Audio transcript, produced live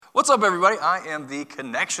What's up, everybody? I am the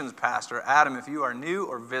Connections Pastor, Adam. If you are new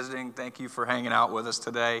or visiting, thank you for hanging out with us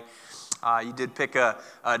today. You did pick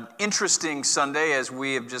an interesting Sunday, as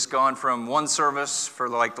we have just gone from one service for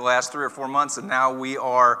like the last 3 or 4 months, and now we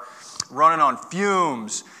are running on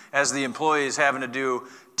fumes as the employees having to do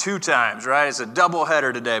 2 times, right? It's a double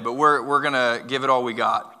header today, but we're going to give it all we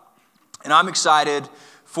got. And I'm excited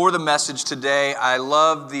for the message today. I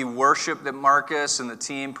love the worship that Marcus and the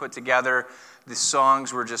team put together. The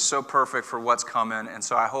songs were just so perfect for what's coming, and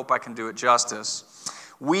so I hope I can do it justice.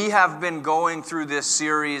 We have been going through this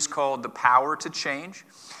series called The Power to Change,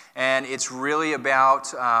 and it's really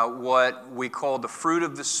about what we call the fruit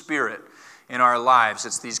of the Spirit in our lives.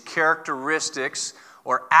 It's these characteristics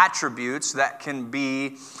or attributes that can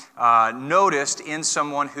be noticed in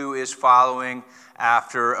someone who is following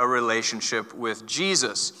after a relationship with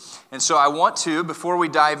Jesus. And so I want to, before we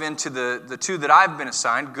dive into the 2 that I've been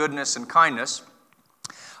assigned, goodness and kindness,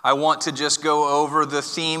 I want to just go over the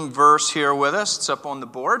theme verse here with us. It's up on the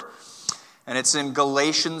board, and it's in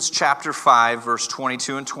Galatians chapter 5, verse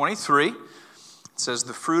 22 and 23. It says,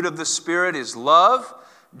 "The fruit of the Spirit is love,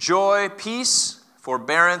 joy, peace,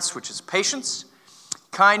 forbearance," which is patience,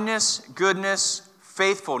 "kindness, goodness,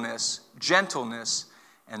 faithfulness, gentleness,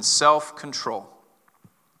 and self-control."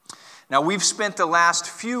 Now, we've spent the last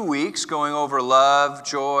few weeks going over love,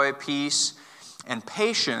 joy, peace, and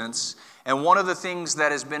patience. And one of the things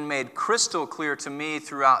that has been made crystal clear to me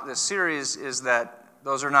throughout this series is that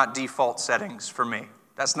those are not default settings for me.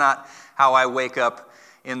 That's not how I wake up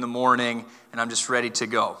in the morning and I'm just ready to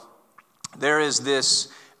go. There is this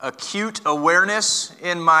acute awareness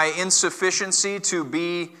in my insufficiency to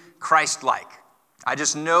be Christ-like. I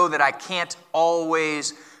just know that I can't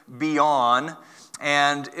always be on.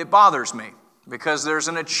 And it bothers me because there's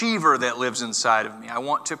an achiever that lives inside of me. I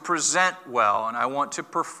want to present well, and I want to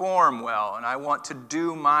perform well, and I want to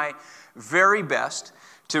do my very best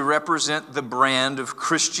to represent the brand of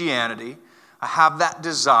Christianity. I have that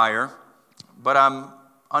desire, but I'm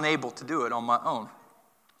unable to do it on my own.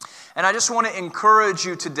 And I just want to encourage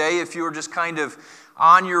you today, if you're just kind of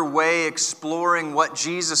on your way exploring what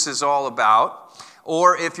Jesus is all about,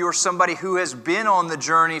 or if you're somebody who has been on the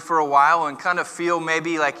journey for a while and kind of feel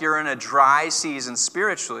maybe like you're in a dry season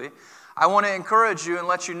spiritually, I want to encourage you and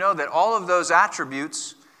let you know that all of those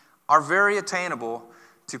attributes are very attainable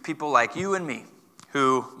to people like you and me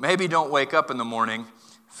who maybe don't wake up in the morning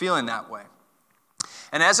feeling that way.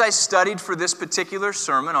 And as I studied for this particular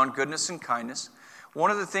sermon on goodness and kindness,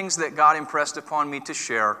 one of the things that God impressed upon me to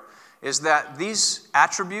share is that these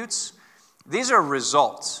attributes, these are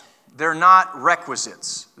results. They're not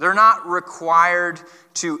requisites. They're not required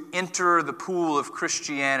to enter the pool of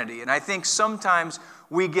Christianity. And I think sometimes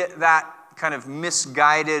we get that kind of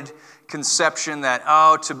misguided conception that,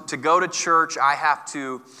 to go to church, I have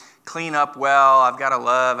to clean up well, I've got to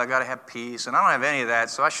love, I've got to have peace, and I don't have any of that,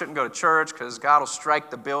 so I shouldn't go to church because God will strike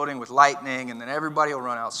the building with lightning, and then everybody will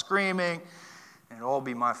run out screaming, and it'll all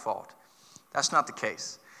be my fault. That's not the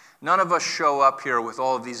case. None of us show up here with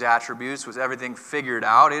all of these attributes, with everything figured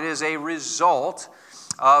out. It is a result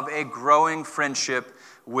of a growing friendship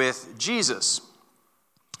with Jesus.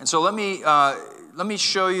 And so let me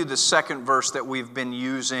show you the second verse that we've been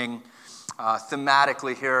using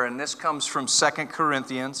thematically here. And this comes from 2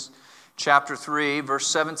 Corinthians chapter 3, verse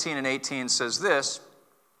 17 and 18 says this,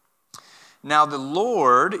 "Now the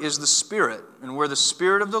Lord is the Spirit, and where the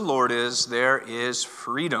Spirit of the Lord is, there is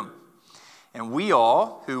freedom. And we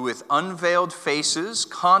all, who with unveiled faces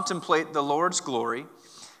contemplate the Lord's glory,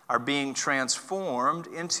 are being transformed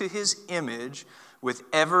into His image with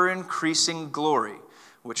ever-increasing glory,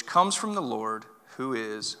 which comes from the Lord, who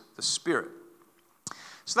is the Spirit."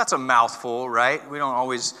 So that's a mouthful, right? We don't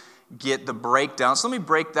always get the breakdown. So let me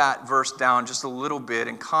break that verse down just a little bit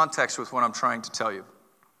in context with what I'm trying to tell you.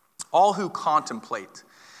 All who contemplate,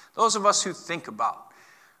 those of us who think about,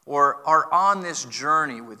 or are on this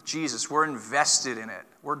journey with Jesus, we're invested in it.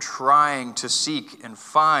 We're trying to seek and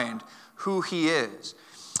find who He is.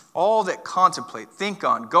 All that contemplate, think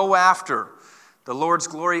on, go after the Lord's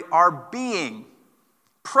glory are being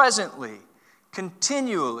presently,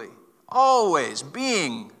 continually, always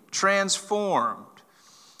being transformed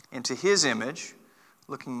into His image,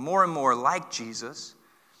 looking more and more like Jesus,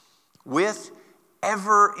 with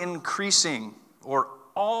ever-increasing or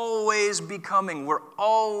always becoming, we're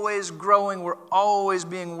always growing, we're always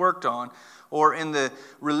being worked on. Or in the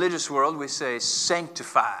religious world, we say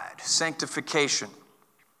sanctified, sanctification.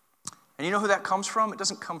 And you know who that comes from? It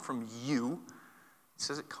doesn't come from you. It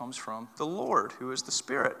says it comes from the Lord, who is the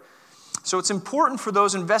Spirit. So it's important for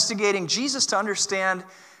those investigating Jesus to understand,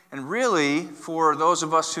 and really for those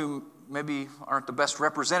of us who maybe aren't the best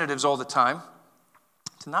representatives all the time,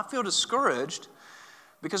 to not feel discouraged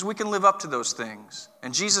because we can live up to those things.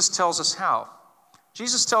 And Jesus tells us how.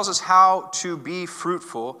 Jesus tells us how to be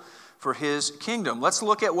fruitful for his kingdom. Let's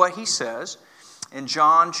look at what he says in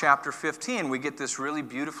John chapter 15. We get this really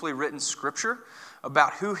beautifully written scripture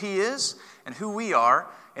about who he is and who we are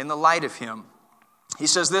in the light of him. He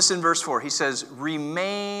says this in verse 4. He says,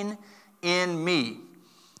 "Remain in me,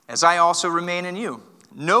 as I also remain in you.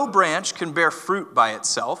 No branch can bear fruit by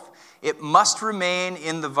itself. It must remain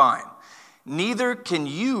in the vine. Neither can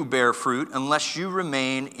you bear fruit unless you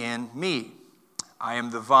remain in me. I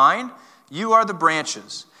am the vine, you are the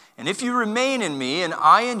branches. And if you remain in me and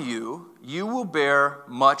I in you, you will bear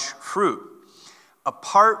much fruit.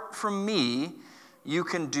 Apart from me, you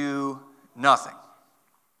can do nothing."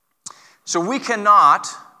 So we cannot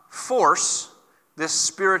force this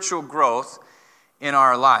spiritual growth in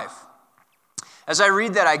our life. As I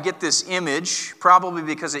read that, I get this image, probably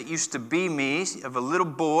because it used to be me, of a little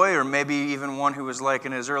boy, or maybe even one who was like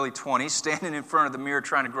in his early 20s, standing in front of the mirror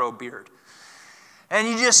trying to grow a beard. And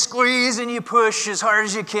you just squeeze and you push as hard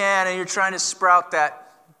as you can, and you're trying to sprout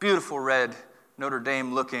that beautiful red Notre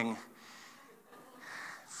Dame-looking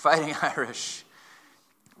Fighting Irish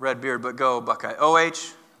red beard, but go Buckeye.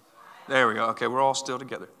 OH? There we go. Okay, we're all still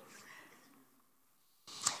together.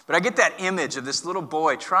 But I get that image of this little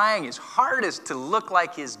boy trying his hardest to look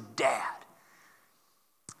like his dad.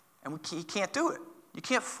 And he can't do it. You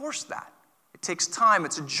can't force that. It takes time.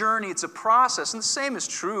 It's a journey. It's a process. And the same is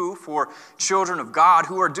true for children of God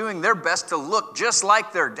who are doing their best to look just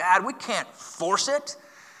like their dad. We can't force it.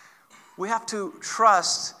 We have to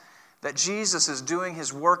trust that Jesus is doing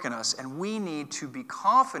his work in us, and we need to be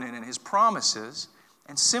confident in his promises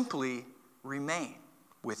and simply remain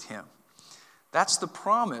with him. That's the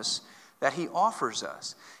promise that he offers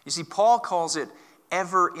us. You see, Paul calls it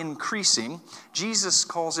ever increasing. Jesus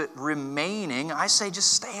calls it remaining. I say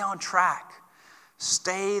just stay on track.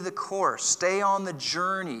 Stay the course. Stay on the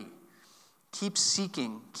journey. Keep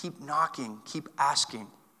seeking. Keep knocking. Keep asking.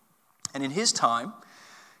 And in his time,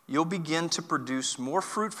 you'll begin to produce more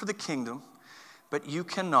fruit for the kingdom, but you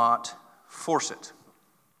cannot force it.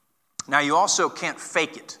 Now, you also can't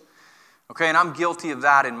fake it. Okay, and I'm guilty of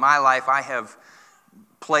that in my life. I have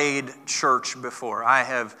played church before. I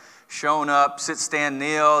have shown up, sit, stand,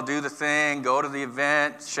 kneel, do the thing, go to the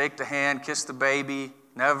event, shake the hand, kiss the baby.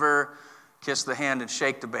 Never kiss the hand and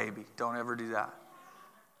shake the baby. Don't ever do that.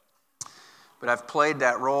 But I've played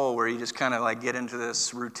that role where you just kind of like get into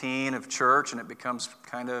this routine of church and it becomes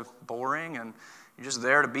kind of boring, and you're just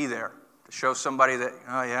there to be there, to show somebody that,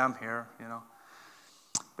 oh yeah, I'm here, you know.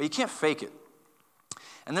 But you can't fake it.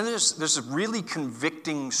 And then there's a really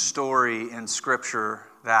convicting story in Scripture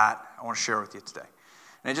that I want to share with you today.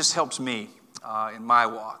 And it just helps me in my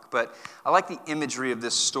walk. But I like the imagery of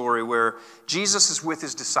this story where Jesus is with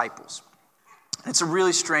his disciples. It's a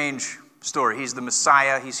really strange story. He's the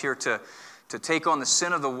Messiah. He's here to take on the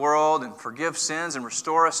sin of the world and forgive sins and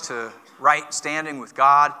restore us to right standing with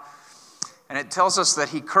God. And it tells us that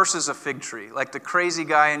he curses a fig tree, like the crazy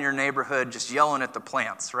guy in your neighborhood just yelling at the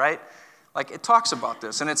plants, right? Like it talks about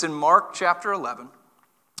this. And it's in Mark chapter 11,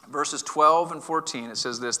 verses 12 and 14. It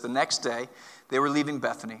says this: "The next day they were leaving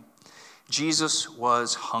Bethany. Jesus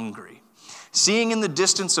was hungry. Seeing in the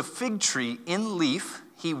distance a fig tree in leaf,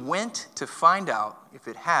 he went to find out if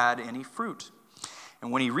it had any fruit.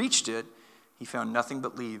 And when he reached it, he found nothing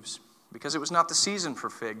but leaves, because it was not the season for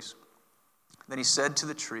figs. Then he said to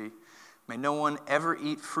the tree, 'May no one ever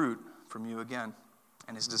eat fruit from you again.'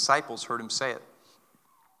 And his disciples heard him say it."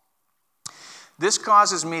 This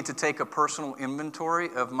causes me to take a personal inventory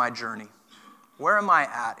of my journey. Where am I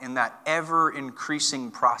at in that ever-increasing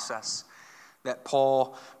process that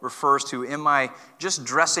Paul refers to? Am I just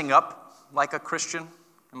dressing up like a Christian?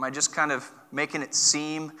 Am I just kind of making it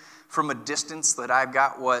seem from a distance that I've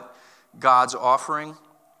got what God's offering?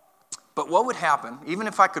 But what would happen, even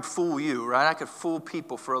if I could fool you, right? I could fool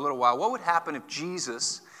people for a little while. What would happen if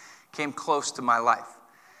Jesus came close to my life?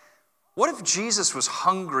 What if Jesus was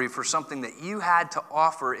hungry for something that you had to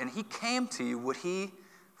offer and he came to you? Would he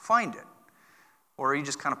find it? Or are you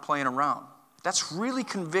just kind of playing around? That's really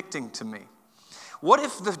convicting to me. What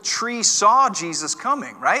if the tree saw Jesus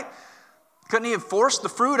coming, right? Couldn't he have forced the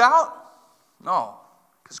fruit out? No,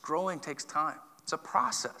 because growing takes time. It's a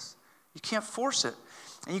process. You can't force it.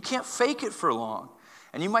 And you can't fake it for long.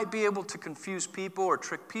 And you might be able to confuse people or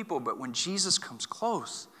trick people, but when Jesus comes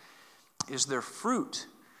close, is there fruit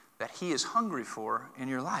that he is hungry for in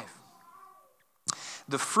your life?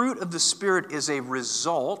 The fruit of the Spirit is a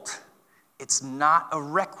result. It's not a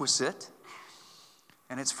requisite.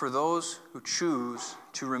 and it's for those who choose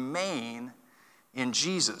to remain in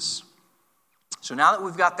Jesus. So now that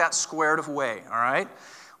we've got that squared away, all right,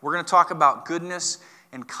 we're going to talk about goodness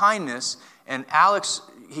and kindness. And Alex,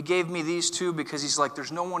 he gave me these two because he's like,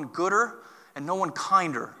 there's no one gooder and no one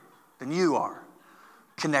kinder than you are,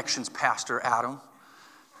 Connections Pastor Adam.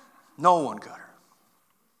 No one gooder.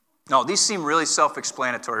 No, these seem really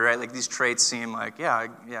self-explanatory, right? Like these traits seem like, yeah,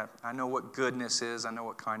 I know what goodness is. I know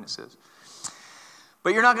what kindness is.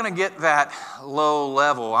 But you're not going to get that low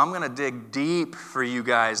level. I'm going to dig deep for you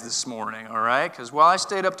guys this morning, all right? Because while I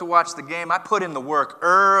stayed up to watch the game, I put in the work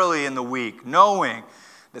early in the week, knowing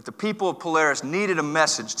that the people of Polaris needed a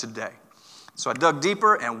message today. So I dug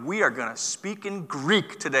deeper, and we are going to speak in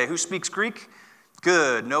Greek today. Who speaks Greek?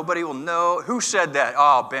 Good. Nobody will know. Who said that?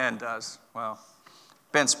 Oh, Ben does. Well,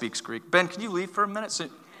 Ben speaks Greek. Ben, can you leave for a minute?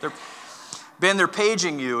 Ben, they're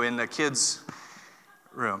paging you in the kids'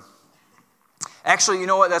 room. Actually, you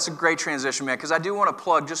know what? That's a great transition, man, because I do want to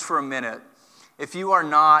plug just for a minute. If you are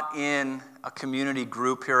not in a community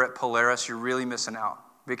group here at Polaris, you're really missing out.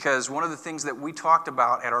 Because one of the things that we talked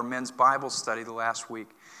about at our men's Bible study the last week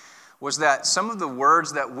was that some of the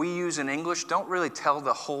words that we use in English don't really tell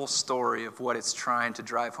the whole story of what it's trying to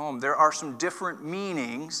drive home. There are some different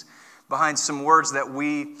meanings behind some words that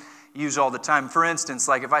we use all the time. For instance,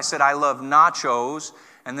 like if I said, I love nachos,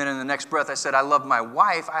 and then in the next breath I said, I love my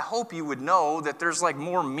wife, I hope you would know that there's like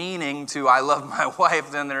more meaning to I love my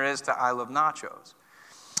wife than there is to I love nachos.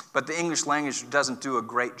 But the English language doesn't do a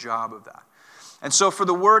great job of that. And so for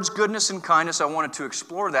the words goodness and kindness, I wanted to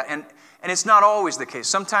explore that. And it's not always the case.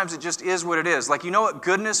 Sometimes it just is what it is. Like, you know what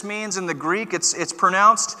goodness means in the Greek? It's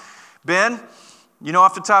pronounced, Ben, you know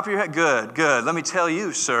off the top of your head? Good. Let me tell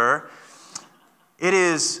you, sir. It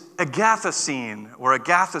is agathosine or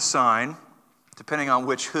agathosine, depending on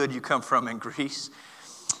which hood you come from in Greece.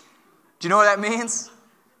 Do you know what that means?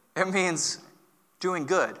 It means doing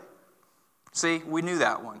good. See, we knew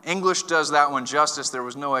that one. English does that one justice. There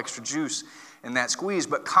was no extra juice in that squeeze.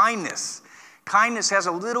 But kindness has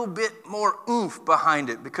a little bit more oomph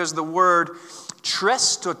behind it because the word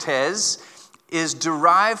trestotes is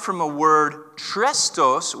derived from a word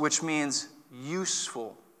trestos, which means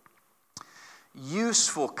useful.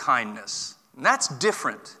 Useful kindness. And that's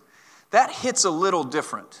different. That hits a little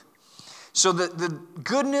different. So the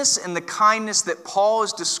goodness and the kindness that Paul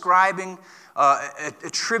is describing,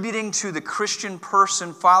 attributing to the Christian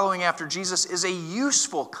person following after Jesus is a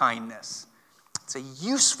useful kindness. It's a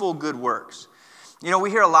useful good works. You know, we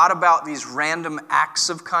hear a lot about these random acts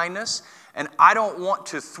of kindness, and I don't want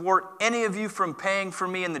to thwart any of you from paying for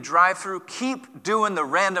me in the drive-thru. Keep doing the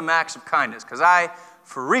random acts of kindness, because I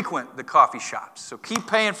frequent the coffee shops. So keep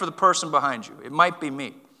paying for the person behind you. It might be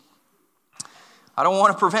me. I don't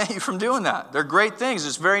want to prevent you from doing that. They're great things.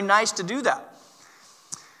 It's very nice to do that.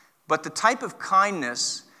 But the type of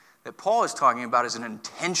kindness that Paul is talking about is an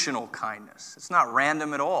intentional kindness. It's not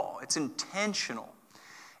random at all. It's intentional.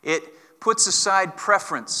 It puts aside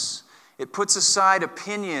preference. It puts aside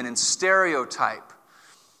opinion and stereotype.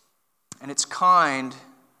 And it's kind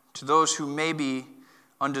to those who may be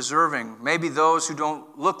undeserving, maybe those who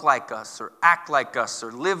don't look like us or act like us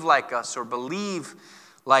or live like us or believe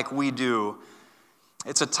like we do.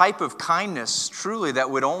 It's a type of kindness, truly, that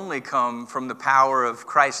would only come from the power of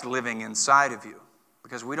Christ living inside of you.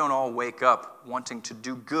 Because we don't all wake up wanting to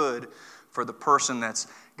do good for the person that's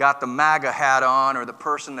got the MAGA hat on or the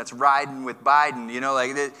person that's riding with Biden. You know,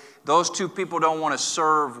 like those two people don't want to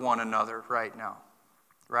serve one another right now,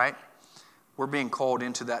 right? We're being called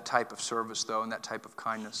into that type of service, though, and that type of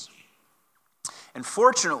kindness. And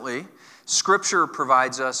fortunately, Scripture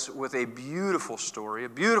provides us with a beautiful story, a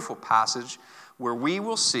beautiful passage where we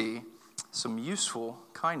will see some useful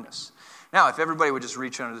kindness. Now, if everybody would just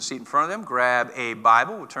reach under the seat in front of them, grab a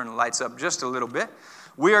Bible. We'll turn the lights up just a little bit.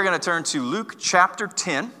 We are going to turn to Luke chapter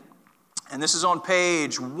 10, and this is on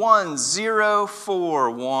page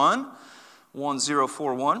 1041.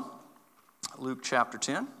 1041, Luke chapter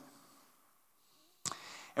 10.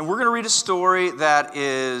 And we're going to read a story that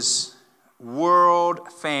is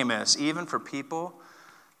world famous, even for people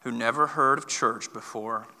who never heard of church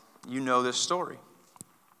before. You know this story.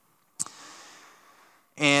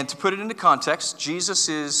 And to put it into context, Jesus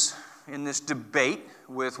is in this debate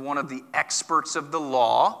with one of the experts of the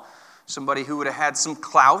law, somebody who would have had some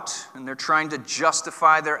clout, and they're trying to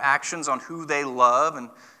justify their actions on who they love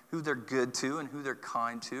and who they're good to and who they're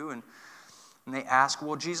kind to. And they ask,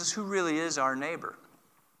 well, Jesus, who really is our neighbor?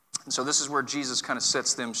 And so this is where Jesus kind of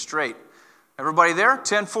sets them straight. Everybody there?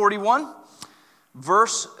 1041,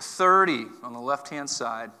 verse 30 on the left-hand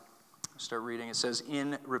side. I'll start reading. It says,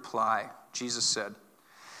 in reply, Jesus said,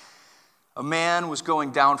 A man was going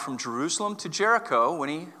down from Jerusalem to Jericho when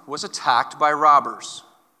he was attacked by robbers.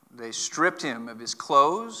 They stripped him of his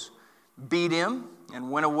clothes, beat him, and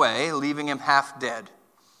went away, leaving him half dead.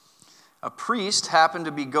 A priest happened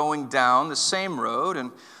to be going down the same road,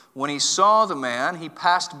 and when he saw the man, he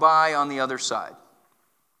passed by on the other side.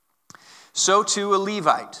 So too a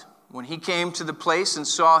Levite, when he came to the place and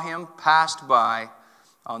saw him, passed by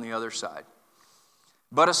on the other side.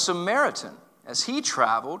 But a Samaritan, as he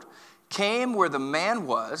traveled, came where the man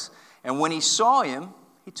was, and when he saw him,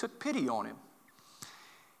 he took pity on him.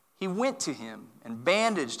 He went to him and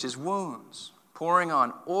bandaged his wounds, pouring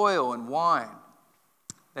on oil and wine.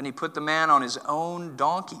 Then he put the man on his own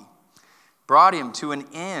donkey, brought him to an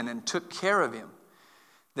inn, and took care of him.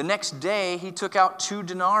 The next day he took out 2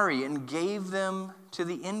 denarii and gave them to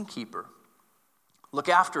the innkeeper. "Look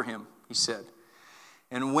after him," he said,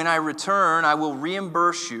 "and when I return, I will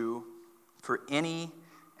reimburse you for any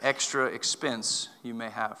extra expense you may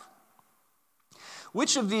have."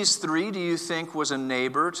 Which of these 3 do you think was a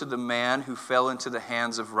neighbor to the man who fell into the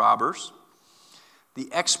hands of robbers?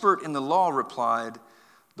 The expert in the law replied,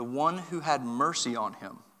 "The one who had mercy on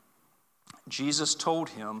him." Jesus told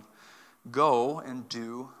him, "Go and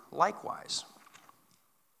do likewise."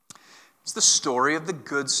 It's the story of the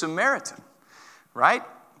Good Samaritan, right?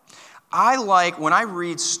 When I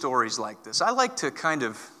read stories like this, I like to kind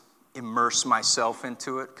of immerse myself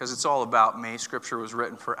into it because it's all about me. Scripture was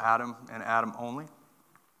written for Adam and Adam only.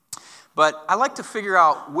 But I like to figure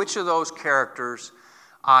out which of those characters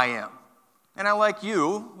I am. And I like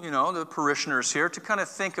you, the parishioners here, to kind of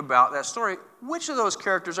think about that story. Which of those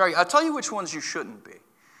characters are you? I'll tell you which ones you shouldn't be.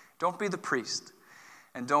 Don't be the priest,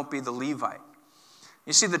 and don't be the Levite.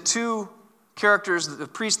 You see, the 2 characters, the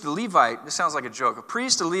priest, the Levite, this sounds like a joke. A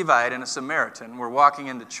priest, a Levite, and a Samaritan were walking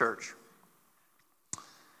into church.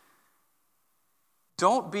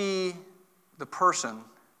 Don't be the person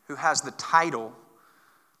who has the title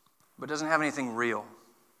but doesn't have anything real.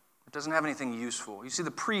 It doesn't have anything useful. You see, the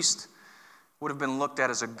priest would have been looked at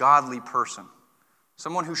as a godly person,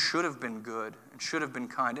 someone who should have been good and should have been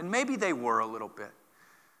kind. And maybe they were a little bit,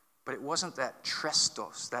 but it wasn't that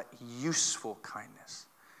trestos, that useful kindness.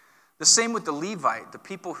 The same with the Levite, the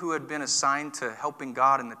people who had been assigned to helping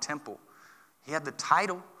God in the temple. He had the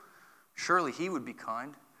title. Surely he would be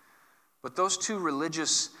kind. But those 2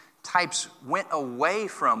 religious types walked away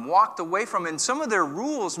from, and some of their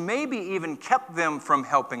rules maybe even kept them from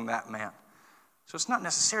helping that man. So it's not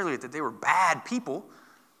necessarily that they were bad people,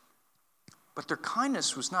 but their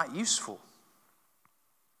kindness was not useful.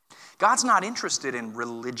 God's not interested in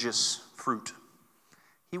religious fruit.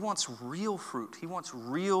 He wants real fruit. He wants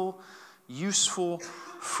real, useful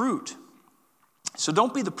fruit. So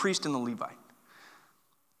don't be the priest and the Levite.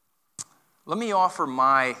 Let me offer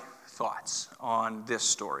my thoughts on this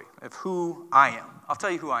story of who I am. I'll tell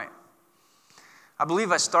you who I am. I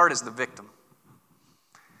believe I start as the victim,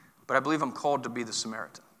 but I believe I'm called to be the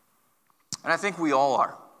Samaritan. And I think we all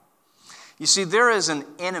are. You see, there is an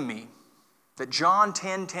enemy that John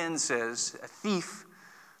 10:10 says, a thief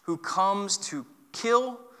who comes to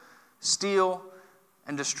kill, steal,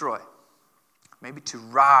 and destroy. Maybe to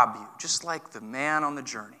rob you, just like the man on the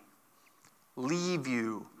journey. Leave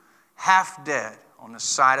you half dead on the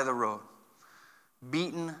side of the road,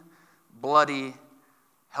 beaten, bloody,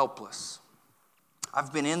 helpless.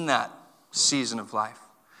 I've been in that season of life.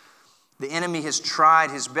 The enemy has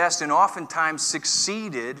tried his best and oftentimes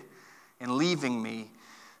succeeded in leaving me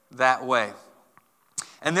that way.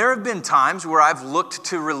 And there have been times where I've looked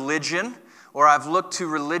to religion or I've looked to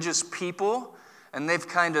religious people and they've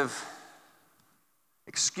kind of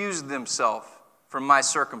excused themselves from my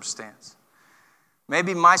circumstance.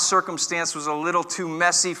 Maybe my circumstance was a little too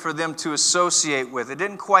messy for them to associate with. It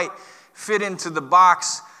didn't quite fit into the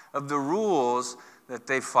box of the rules that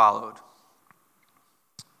they followed.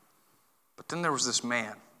 But then there was this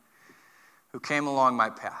man who came along my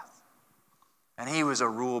path, and he was a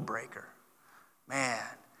rule breaker. Man,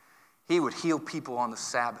 he would heal people on the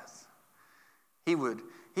Sabbath. He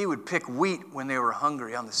would pick wheat when they were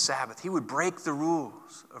hungry on the Sabbath. He would break the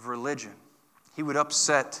rules of religion. He would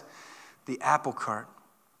upset the apple cart.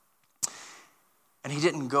 And he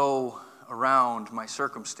didn't go around my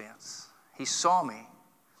circumstance. He saw me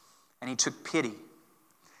and he took pity.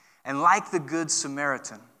 And like the Good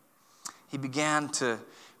Samaritan, he began to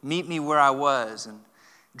meet me where I was and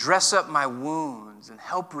dress up my wounds and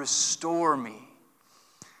help restore me.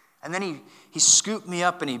 And then he scooped me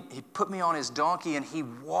up and he put me on his donkey and he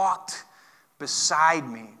walked beside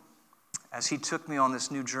me as he took me on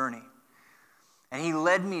this new journey. And he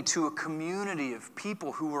led me to a community of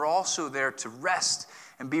people who were also there to rest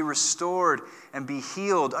and be restored and be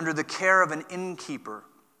healed under the care of an innkeeper.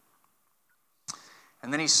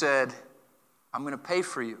 And then he said, I'm going to pay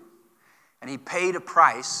for you. And he paid a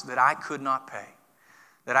price that I could not pay,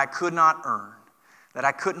 that I could not earn, that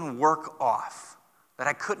I couldn't work off, that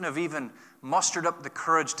I couldn't have even mustered up the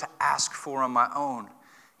courage to ask for on my own.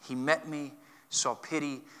 He met me, saw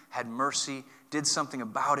pity, had mercy, did something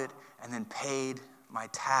about it, and then paid my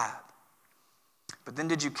tab. But then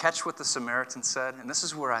did you catch what the Samaritan said? And this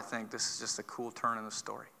is where I think this is just a cool turn in the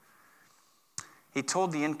story. He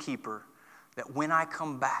told the innkeeper that when I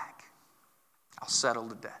come back, I'll settle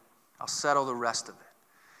the debt. I'll settle the rest of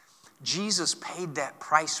it. Jesus paid that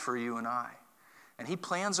price for you and I, and he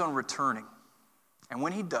plans on returning. And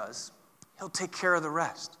when he does, he'll take care of the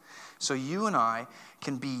rest. So you and I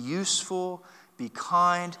can be useful, be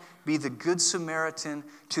kind, be the good Samaritan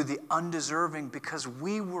to the undeserving, because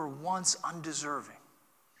we were once undeserving.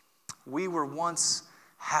 We were once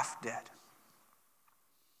half dead.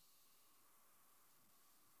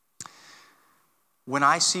 When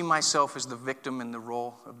I see myself as the victim in the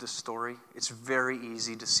role of this story, it's very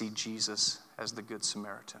easy to see Jesus as the Good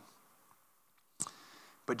Samaritan.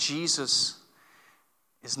 But Jesus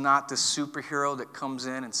is not the superhero that comes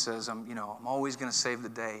in and says, I'm always going to save the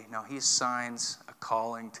day. No, he assigns a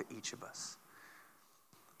calling to each of us.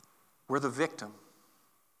 We're the victim,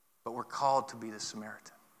 but we're called to be the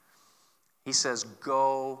Samaritan. He says,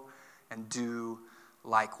 go and do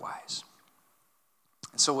likewise.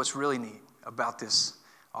 And so what's really neat about this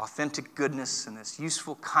authentic goodness and this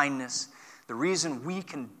useful kindness, the reason we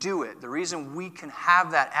can do it, the reason we can have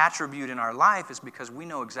that attribute in our life is because we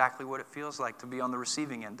know exactly what it feels like to be on the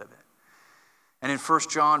receiving end of it. And in 1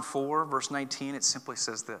 John 4, verse 19, it simply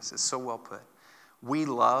says this. It's so well put. We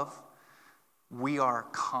love, we are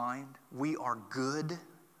kind, we are good.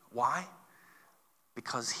 Why?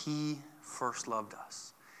 Because he first loved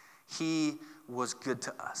us. He was good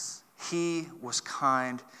to us. He was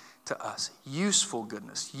kind to us. Useful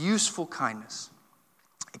goodness, useful kindness.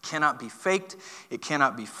 It cannot be faked. It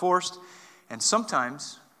cannot be forced. And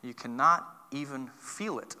sometimes you cannot even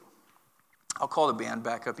feel it. I'll call the band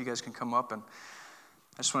back up. You guys can come up. And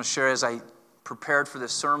I just want to share, as I prepared for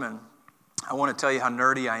this sermon, I want to tell you how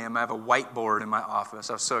nerdy I am. I have a whiteboard in my office.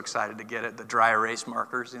 I was so excited to get it, the dry erase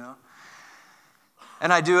markers,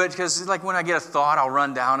 And I do it because, like, when I get a thought, I'll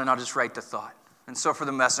run down and I'll just write the thought. And so for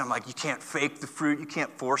the message, I'm like, you can't fake the fruit. You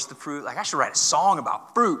can't force the fruit. Like, I should write a song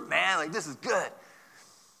about fruit, man. Like, this is good.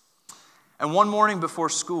 And one morning before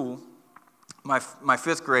school, my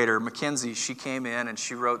fifth grader, Mackenzie, she came in and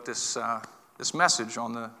she wrote this message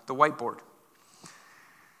on the whiteboard.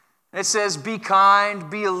 And it says, be kind,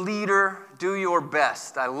 be a leader, do your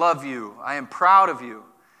best. I love you. I am proud of you.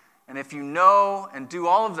 And if you know and do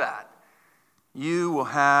all of that, you will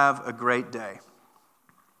have a great day.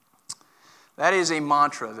 That is a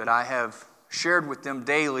mantra that I have shared with them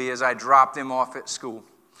daily as I drop them off at school.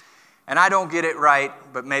 And I don't get it right,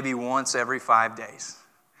 but maybe once every 5 days.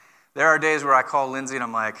 There are days where I call Lindsay and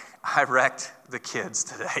I'm like, I wrecked the kids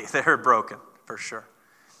today. They're broken, for sure.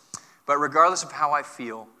 But regardless of how I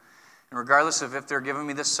feel, and regardless of if they're giving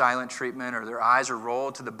me the silent treatment or their eyes are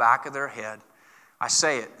rolled to the back of their head, I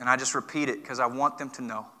say it and I just repeat it because I want them to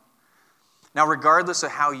know. Now, regardless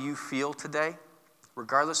of how you feel today,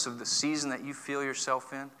 regardless of the season that you feel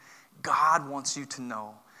yourself in, God wants you to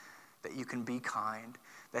know that you can be kind,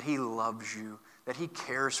 that he loves you, that he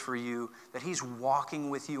cares for you, that he's walking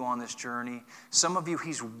with you on this journey. Some of you,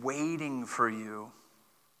 he's waiting for you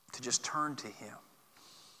to just turn to him.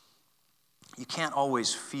 You can't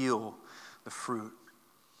always feel the fruit.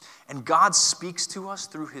 And God speaks to us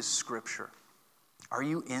through his scripture. Are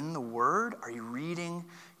you in the Word? Are you reading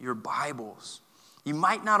your Bibles? You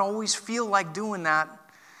might not always feel like doing that.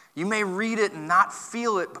 You may read it and not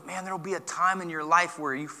feel it, but man, there will be a time in your life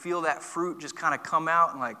where you feel that fruit just kind of come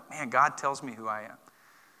out and like, man, God tells me who I am.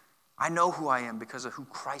 I know who I am because of who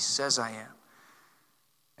Christ says I am.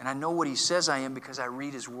 And I know what he says I am because I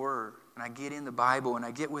read his word and I get in the Bible and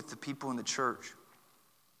I get with the people in the church.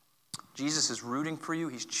 Jesus is rooting for you.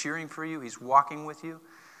 He's cheering for you. He's walking with you.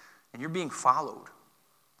 And you're being followed.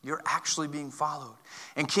 You're actually being followed.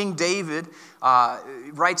 And King David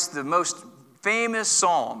writes the most famous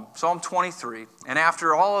psalm, Psalm 23. And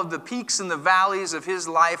after all of the peaks and the valleys of his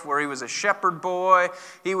life, where he was a shepherd boy,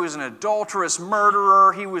 he was an adulterous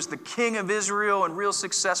murderer, he was the king of Israel and real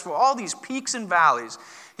successful, all these peaks and valleys,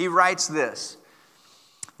 he writes this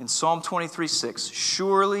in Psalm 23:6,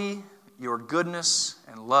 surely your goodness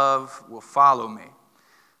and love will follow me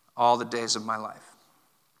all the days of my life.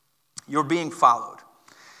 You're being followed.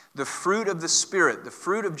 The fruit of the Spirit, the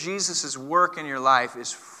fruit of Jesus' work in your life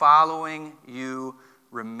is following you,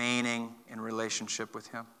 remaining in relationship with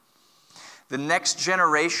Him. The next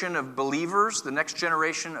generation of believers, the next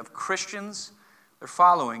generation of Christians, they're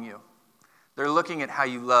following you. They're looking at how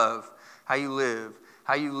you love, how you live,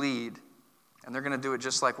 how you lead, and they're going to do it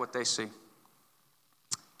just like what they see.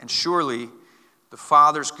 And surely the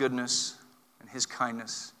Father's goodness and His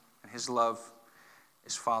kindness and His love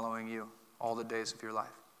is following you all the days of your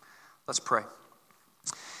life. Let's pray.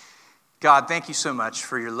 God, thank you so much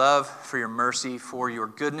for your love, for your mercy, for your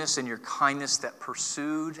goodness and your kindness that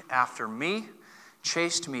pursued after me,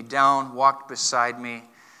 chased me down, walked beside me,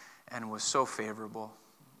 and was so favorable.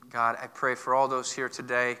 God, I pray for all those here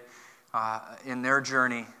today in their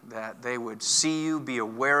journey that they would see you, be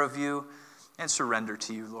aware of you, and surrender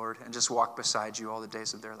to you, Lord, and just walk beside you all the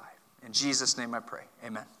days of their life. In Jesus' name I pray.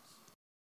 Amen.